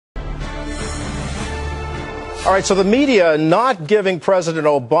All right, so the media not giving President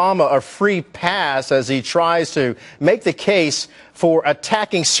Obama a free pass as he tries to make the case for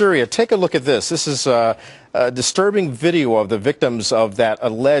attacking Syria. Take a look at this. This is a disturbing video of the victims of that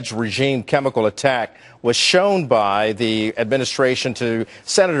alleged regime chemical attack was shown by the administration to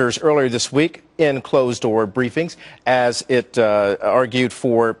senators earlier this week in closed-door briefings as it argued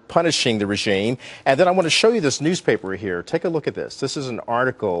for punishing the regime. And then I want to show you this newspaper here. Take a look at this. This is an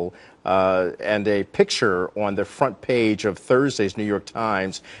article and a picture on the front page of Thursday's New York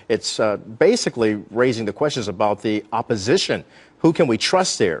Times. It's basically raising the questions about the opposition. Who can we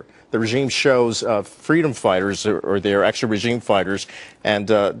trust there? The regime shows freedom fighters, or they're actually regime fighters, and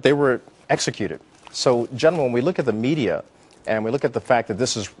they were executed. So, gentlemen, when we look at the media and we look at the fact that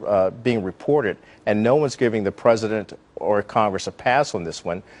this is being reported and no one's giving the president or Congress a pass on this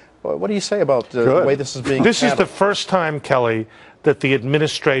one, what do you say about the way this is being This handled? is the first time, Kelly, that the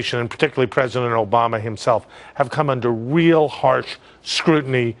administration, and particularly President Obama himself, have come under real harsh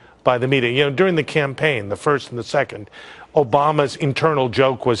scrutiny by the media. You know, during the campaign, the first and the second, Obama's internal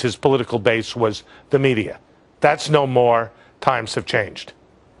joke was his political base was the media. That's no more. Times have changed.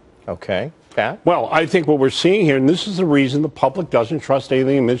 Okay. Pat? Well, I think what we're seeing here, and this is the reason the public doesn't trust anything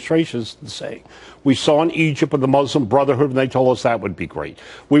the administration is saying. We saw in Egypt with the Muslim Brotherhood, and they told us that would be great.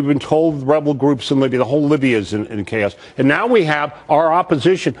 We've been told rebel groups in Libya, the whole Libya is in chaos. And now we have our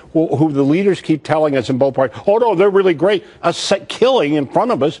opposition, who the leaders keep telling us in both parties, oh, no, they're really great, killing in front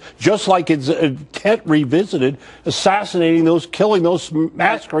of us, just like it's Tet revisited, assassinating those, killing those,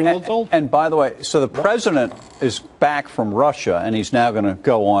 massacring those soldiers. And by the way, so the president is back from Russia, and he's now going to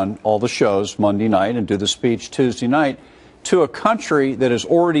go on all the shows Monday night and do the speech Tuesday night to a country that has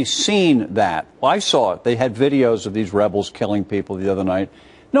already seen that. I saw it. They had videos of these rebels killing people the other night.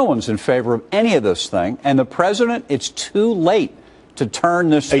 No one's in favor of any of this thing. And the president, it's too late to turn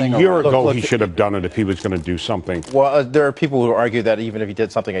this thing around. A year ago, look, he should have done it if he was going to do something. Well, there are people who argue that even if he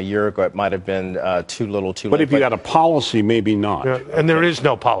did something a year ago, it might have been too little, too late. But if you had a policy, maybe not. Yeah, and there is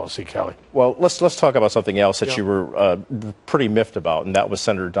no policy, Kelly. Well, let's talk about something else that you were pretty miffed about, and that was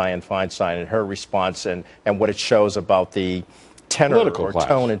Senator Dianne Feinstein and her response and what it shows about the tenor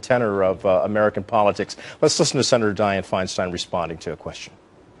tone and tenor of American politics. Let's listen to Senator Dianne Feinstein responding to a question.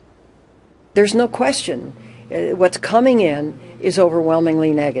 There's no question. What's coming in is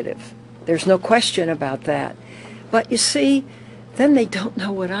overwhelmingly negative. There's no question about that. But you see, then they don't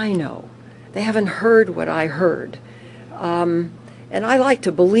know what I know. They haven't heard what I heard. And I like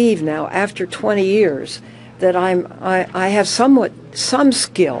to believe now, after 20 years, that I have some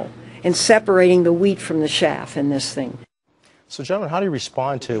skill in separating the wheat from the chaff in this thing. So, gentlemen, how do you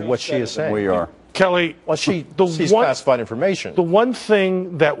respond to what she is saying? We are. Kelly, well, she's classified information. The one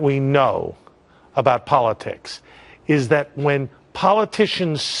thing that we know about politics is that when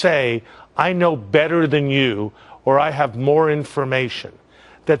politicians say, I know better than you, or I have more information,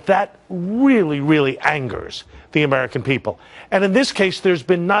 that really, really angers the American people. And in this case, there's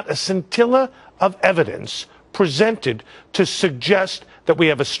been not a scintilla of evidence presented to suggest that we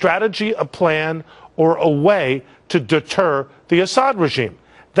have a strategy, a plan, or a way to deter the Assad regime.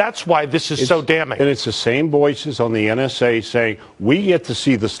 That's why this is so damning. And it's the same voices on the NSA saying, we get to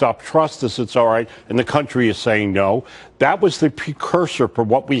see the stuff, trust us, it's all right, and the country is saying no. That was the precursor for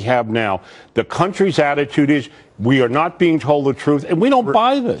what we have now. The country's attitude is, we are not being told the truth, and we don't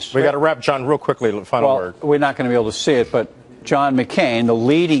buy this. We got to wrap, John, real quickly, final word. We're not going to be able to see it, but John McCain, the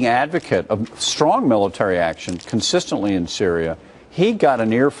leading advocate of strong military action consistently in Syria, he got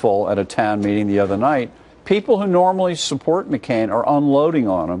an earful at a town meeting the other night. People who normally support McCain are unloading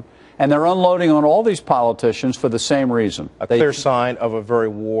on him, and they're unloading on all these politicians for the same reason. A clear sign of a very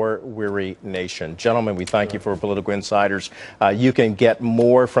war-weary nation. Gentlemen, we thank you for Political Insiders. You can get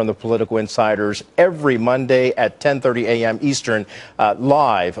more from the Political Insiders every Monday at 10:30 a.m. Eastern,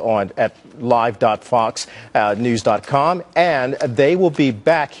 live at live.foxnews.com, and they will be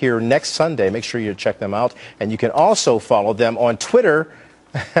back here next Sunday. Make sure you check them out, and you can also follow them on Twitter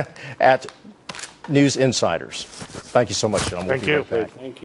at News Insiders. Thank you so much, gentlemen. Thank you. Thank you.